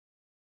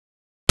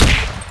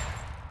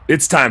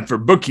It's time for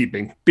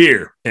bookkeeping,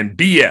 beer, and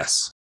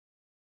BS.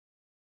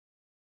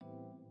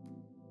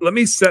 Let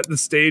me set the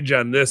stage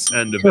on this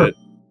end of it.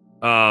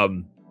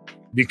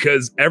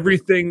 Because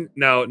everything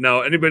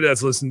now anybody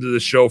that's listened to the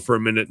show for a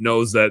minute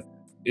knows that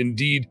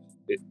Indeed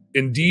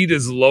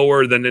is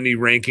lower than any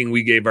ranking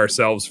we gave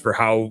ourselves for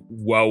how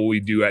well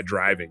we do at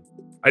driving.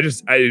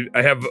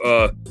 I have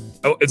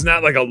it's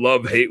not like a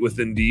love-hate with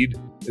Indeed.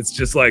 It's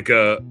just like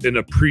an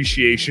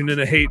appreciation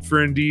and a hate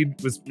for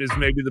Indeed is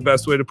maybe the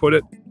best way to put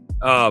it.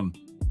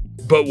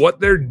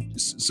 But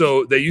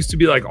so they used to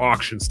be like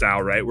auction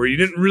style, right? Where you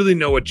didn't really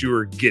know what you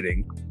were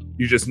getting.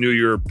 You just knew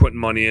you were putting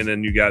money in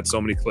and you got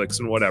so many clicks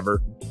and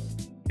whatever.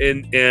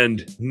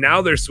 And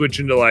now they're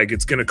switching to like,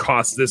 it's going to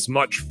cost this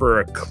much for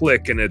a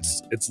click, and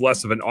it's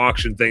less of an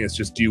auction thing. It's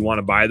just, do you want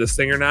to buy this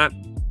thing or not?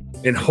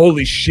 And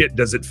holy shit,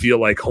 does it feel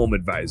like Home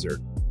Advisor.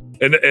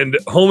 And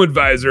Home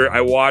Advisor,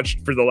 I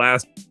watched for the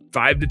last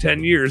 5 to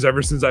 10 years,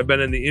 ever since I've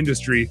been in the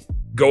industry,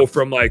 go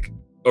from like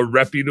a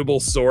reputable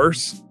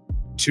source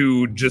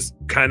to just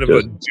kind of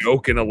a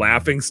joke and a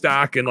laughing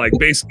stock. And like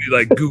basically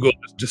like Google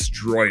just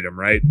destroyed them,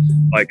 right?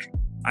 Like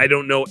I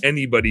don't know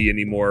anybody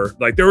anymore.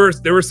 Like there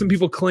were some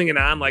people clinging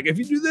on, like if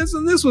you do this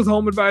and this with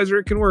Home Advisor,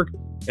 it can work.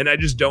 And I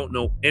just don't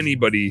know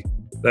anybody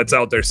that's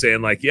out there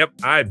saying like, yep,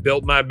 I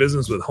built my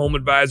business with Home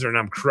Advisor and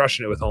I'm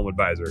crushing it with Home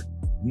Advisor.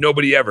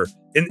 Nobody ever.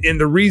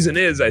 And the reason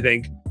is, I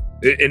think,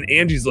 and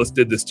Angie's List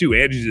did this too.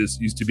 Angie's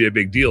List used to be a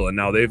big deal, and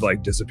now they've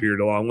like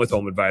disappeared along with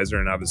Home Advisor,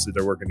 and obviously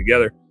they're working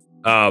together.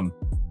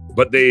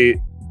 But they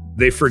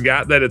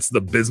forgot that it's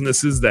the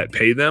businesses that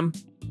pay them.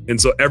 And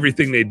so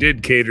everything they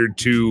did catered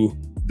to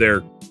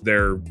the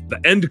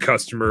end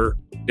customer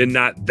and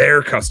not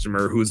their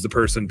customer, who's the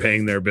person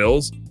paying their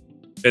bills.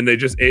 And they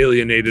just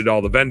alienated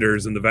all the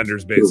vendors, and the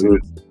vendors basically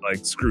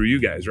like, screw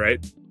you guys,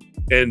 right?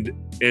 And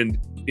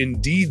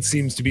Indeed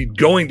seems to be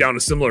going down a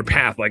similar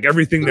path. Like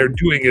everything they're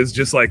doing is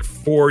just like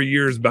 4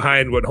 years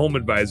behind what Home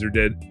Advisor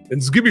did. And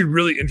it's gonna be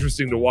really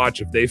interesting to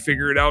watch if they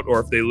figure it out or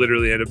if they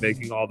literally end up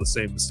making all the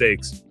same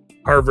mistakes.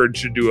 Harvard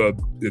should do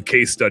a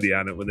case study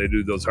on it when they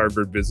do those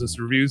Harvard business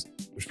reviews.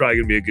 There's probably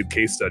going to be a good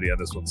case study on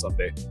this one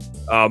someday.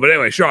 But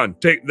anyway, Shawn,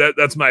 take that.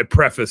 That's my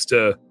preface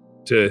to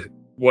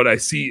what I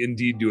see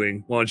Indeed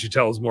doing. Why don't you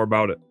tell us more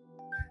about it?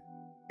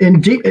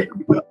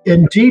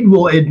 Indeed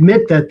will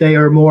admit that they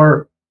are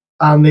more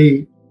on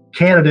the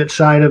candidate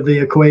side of the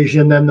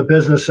equation than the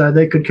business side.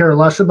 They could care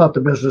less about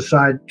the business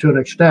side to an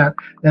extent,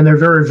 and they're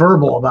very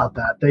verbal about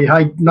that. They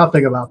hide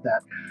nothing about that.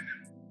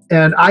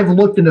 And I've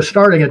looked into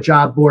starting a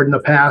job board in the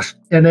past,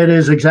 and it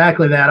is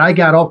exactly that. I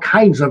got all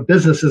kinds of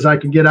businesses I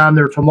can get on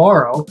there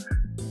tomorrow,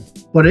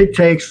 but it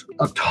takes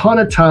a ton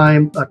of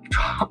time,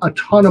 a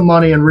ton of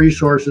money and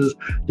resources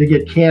to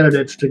get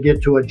candidates to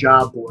get to a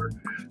job board.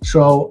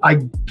 So I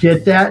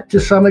get that to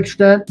some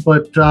extent,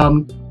 but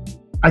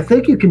I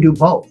think you can do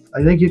both.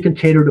 I think you can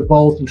cater to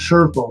both and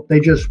serve both. They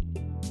just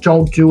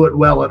don't do it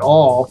well at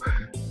all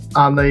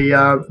on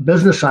the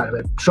business side of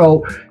it.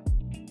 So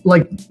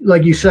like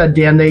you said,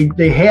 Dan,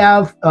 they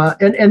have,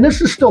 and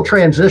this is still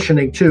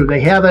transitioning too.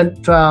 They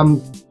haven't,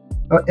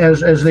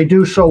 as they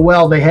do so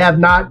well, they have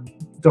not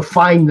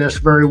defined this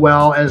very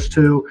well as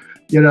to,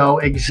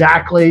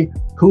 exactly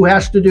who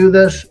has to do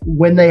this,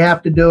 when they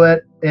have to do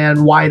it,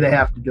 and why they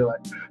have to do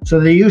it. So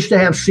they used to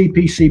have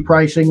CPC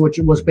pricing, which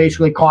was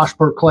basically cost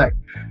per click.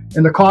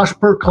 And the cost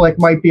per click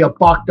might be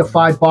 $1 to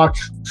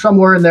 $5,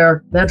 somewhere in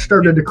there. That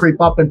started to creep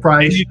up in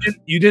price. And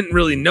you didn't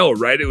really know,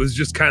 right? It was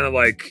just kind of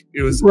like,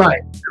 it was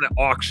right, kind of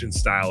auction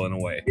style in a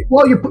way.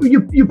 Well,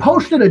 you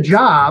posted a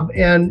job,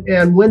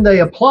 and when they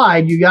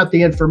applied, you got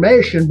the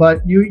information,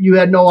 but you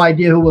had no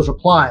idea who was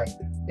applying,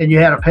 and you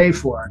had to pay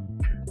for it.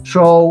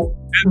 So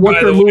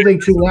what they're moving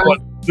to now,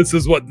 this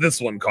is what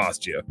this one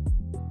cost you.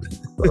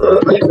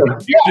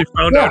 You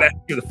found out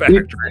after the fact,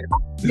 right?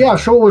 Yeah,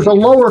 so it was a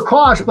lower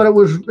cost, but it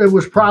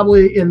was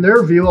probably, in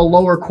their view, a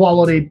lower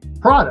quality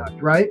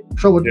product, right?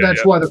 So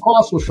that's why the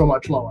cost was so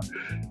much lower.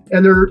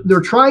 And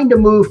they're trying to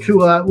move to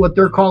what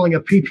they're calling a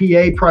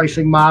PPA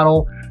pricing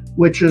model,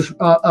 which is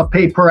a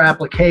pay per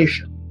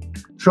application.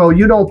 So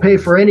you don't pay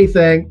for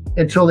anything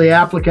until the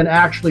applicant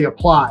actually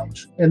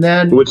applies, and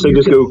then they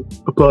just go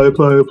apply, and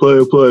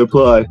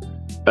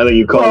then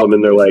you call them,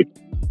 and they're like,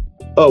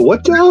 "Oh,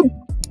 what job?"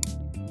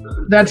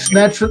 That's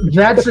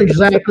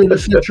exactly the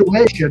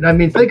situation. I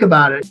mean, think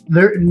about it.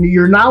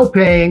 You're now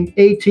paying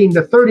 $18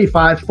 to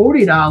 $35,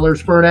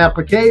 $40 for an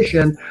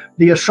application.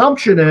 The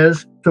assumption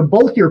is, to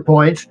both your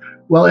points,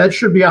 well, it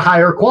should be a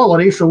higher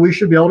quality, so we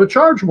should be able to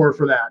charge more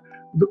for that.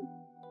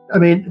 I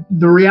mean,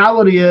 the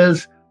reality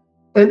is,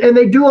 and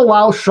they do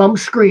allow some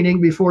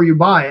screening before you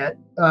buy it,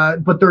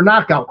 but they're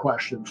knockout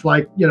questions.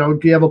 Like, do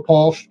you have a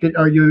pulse?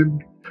 Are you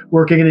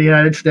working in the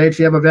United States?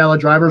 Do you have a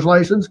valid driver's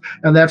license?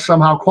 And that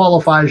somehow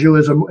qualifies you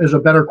as a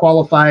better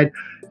qualified,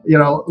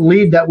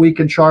 lead that we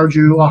can charge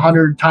you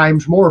 100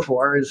 times more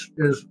for is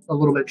a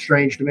little bit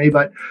strange to me.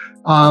 But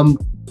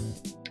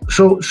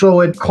so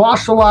it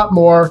costs a lot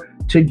more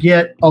to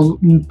get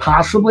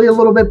possibly a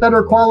little bit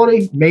better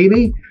quality,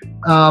 maybe.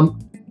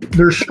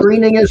 Their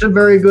screening isn't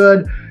very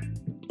good.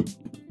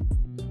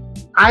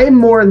 I'm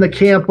more in the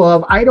camp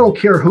of, I don't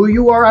care who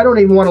you are. I don't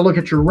even want to look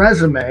at your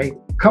resume.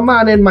 Come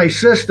on in my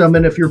system.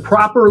 And if you're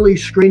properly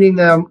screening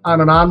them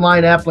on an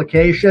online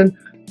application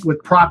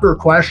with proper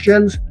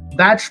questions,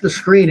 that's the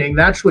screening.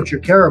 That's what you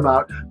care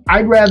about.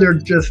 I'd rather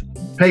just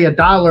pay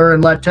 $1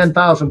 and let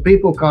 10,000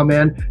 people come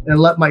in and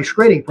let my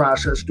screening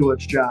process do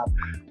its job.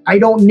 I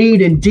don't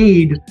need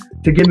Indeed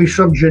to give me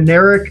some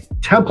generic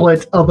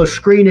template of a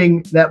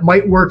screening that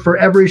might work for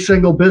every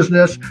single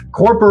business,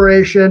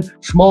 corporation,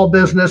 small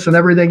business, and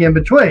everything in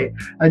between.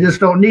 I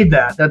just don't need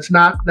that. That's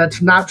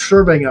not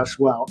serving us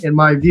well, in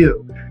my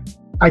view.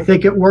 I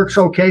think it works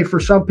okay for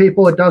some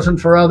people. It doesn't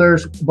for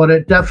others, but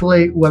it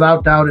definitely,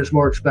 without doubt, is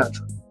more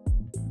expensive.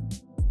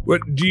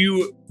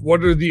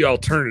 What are the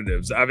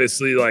alternatives?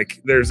 Obviously,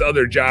 like there's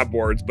other job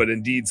boards, but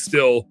Indeed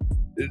still,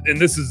 and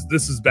this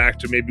is back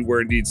to maybe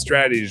where Indeed's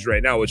strategy is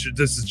right now, which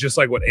this is just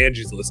like what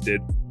Angie's List did,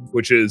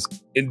 which is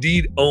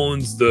Indeed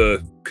owns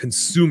the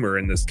consumer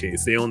in this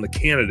case. They own the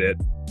candidate.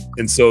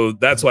 And so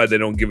that's why they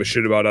don't give a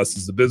shit about us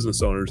as the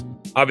business owners.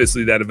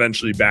 Obviously, that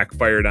eventually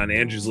backfired on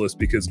Angie's List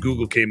because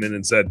Google came in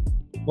and said,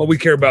 well, we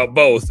care about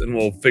both and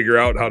we'll figure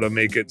out how to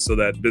make it so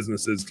that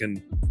businesses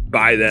can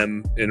buy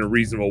them in a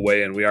reasonable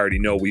way. And we already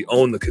know we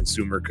own the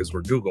consumer because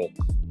we're Google.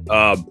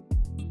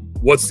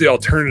 What's the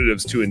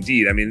alternatives to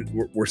Indeed? I mean,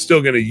 we're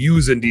still going to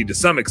use Indeed to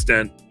some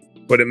extent,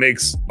 but it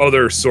makes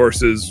other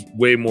sources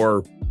way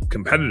more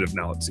competitive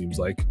now, it seems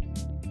like.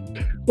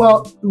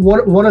 Well,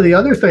 one of the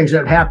other things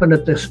that happened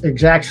at this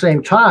exact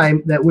same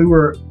time that we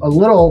were a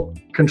little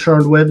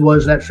concerned with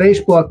was that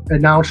Facebook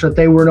announced that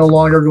they were no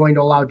longer going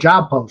to allow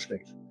job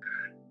postings.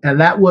 And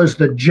that was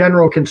the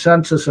general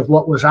consensus of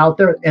what was out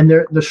there. And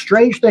the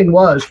strange thing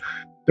was,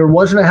 there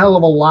wasn't a hell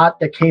of a lot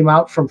that came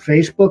out from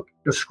Facebook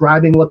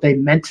describing what they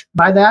meant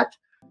by that.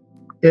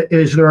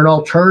 Is there an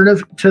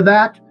alternative to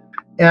that?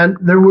 And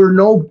there were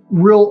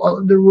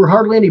there were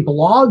hardly any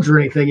blogs or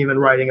anything even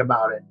writing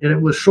about it. And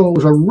it was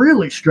a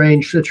really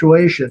strange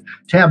situation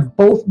to have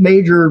both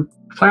major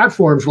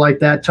platforms like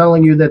that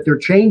telling you that they're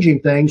changing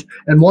things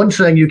and one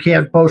saying you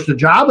can't post a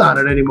job on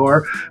it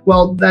anymore.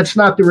 Well, that's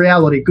not the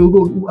reality.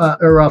 Google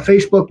or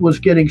Facebook was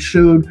getting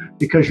sued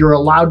because you're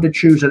allowed to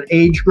choose an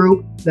age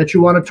group that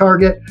you want to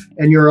target,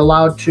 and you're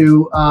allowed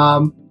to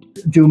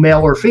do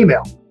male or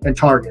female and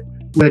target,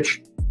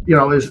 which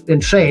is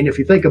insane if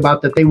you think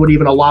about that. They would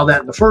even allow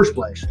that in the first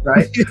place,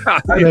 right? Yeah.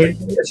 I mean,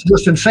 it's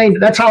just insane.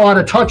 That's how out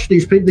of touch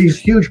these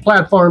huge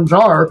platforms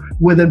are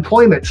with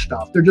employment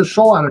stuff. They're just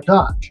so out of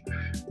touch.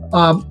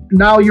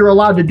 Now you're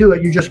allowed to do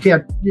it. You just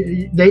can't.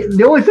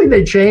 The only thing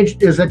they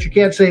changed is that you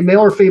can't say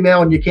male or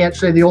female, and you can't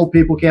say the old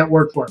people can't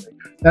work for me.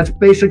 That's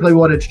basically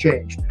what it's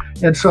changed.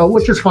 And so,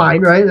 which is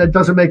fine, right? That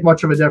doesn't make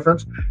much of a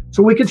difference.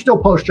 So we can still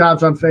post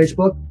jobs on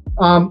Facebook.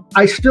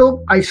 I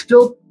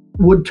still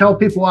would tell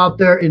people out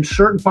there in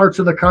certain parts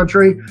of the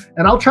country,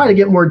 and I'll try to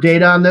get more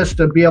data on this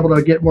to be able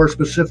to get more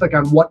specific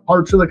on what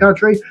parts of the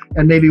country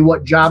and maybe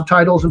what job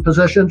titles and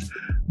positions.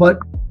 But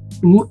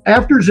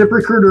after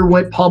ZipRecruiter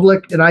went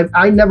public, and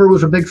I never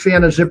was a big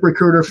fan of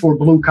ZipRecruiter for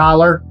blue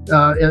collar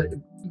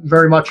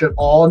very much at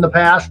all in the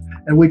past.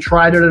 And we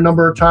tried it a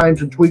number of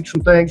times and tweaked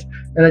some things,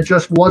 and it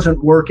just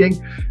wasn't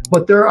working.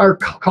 But there are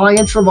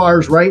clients of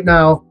ours right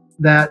now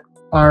that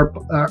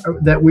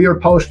we are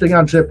posting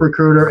on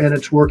ZipRecruiter, and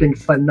it's working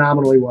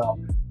phenomenally well,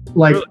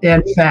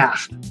 and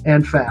fast.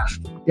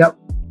 Yep.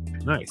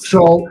 Nice.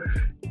 So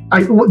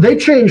they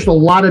changed a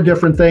lot of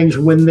different things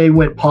when they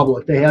went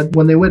public.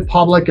 When they went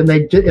public and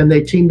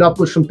they teamed up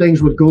with some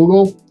things with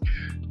Google.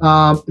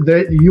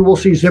 You will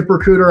see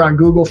ZipRecruiter on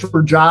Google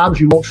for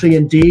Jobs. You won't see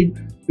Indeed,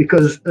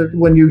 because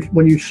when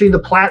you see the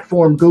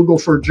platform Google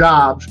for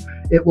Jobs,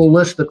 it will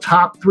list the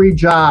top 3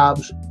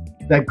 jobs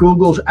that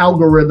Google's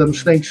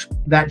algorithms thinks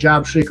that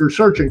job seeker is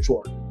searching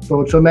for.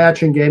 So it's a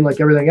matching game like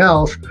everything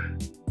else.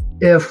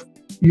 If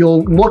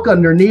you'll look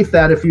underneath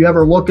that, if you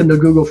ever look into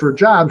Google for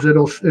Jobs,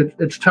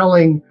 it's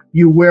telling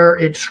you where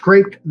it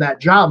scraped that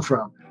job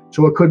from.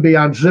 So it could be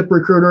on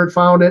ZipRecruiter, it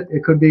found it.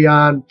 It could be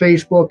on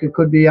Facebook. It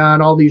could be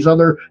on all these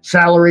other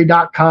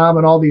salary.com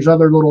and all these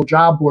other little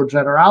job boards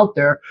that are out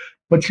there.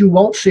 But you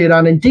won't see it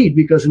on Indeed,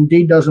 because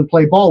Indeed doesn't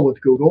play ball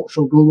with Google.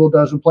 So Google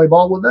doesn't play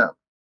ball with them.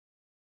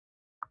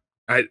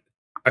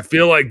 I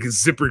feel like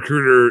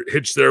ZipRecruiter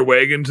hitched their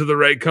wagon to the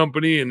right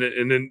company, and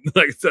then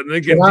like I said,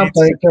 they can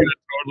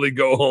totally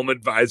go home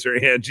advisor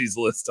Angie's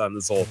List on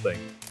this whole thing.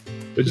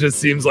 It just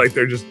seems like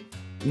they're just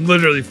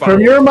literally from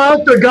your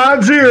mouth to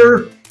God's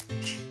ear.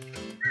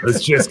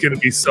 It's just going to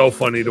be so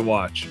funny to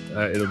watch.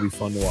 It'll be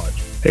fun to watch.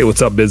 Hey,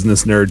 what's up,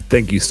 business nerd?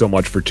 Thank you so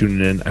much for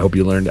tuning in. I hope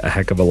you learned a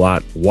heck of a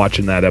lot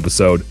watching that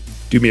episode.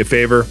 Do me a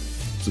favor,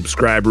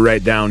 subscribe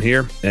right down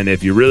here, and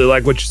if you really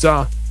like what you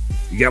saw,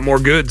 you got more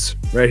goods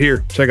right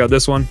here. Check out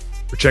this one,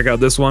 or check out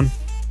this one,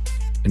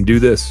 and do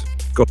this.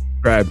 Go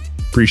subscribe.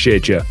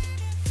 Appreciate you.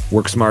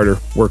 Work smarter,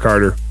 work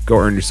harder. Go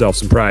earn yourself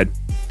some pride.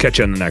 Catch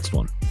you on the next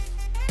one.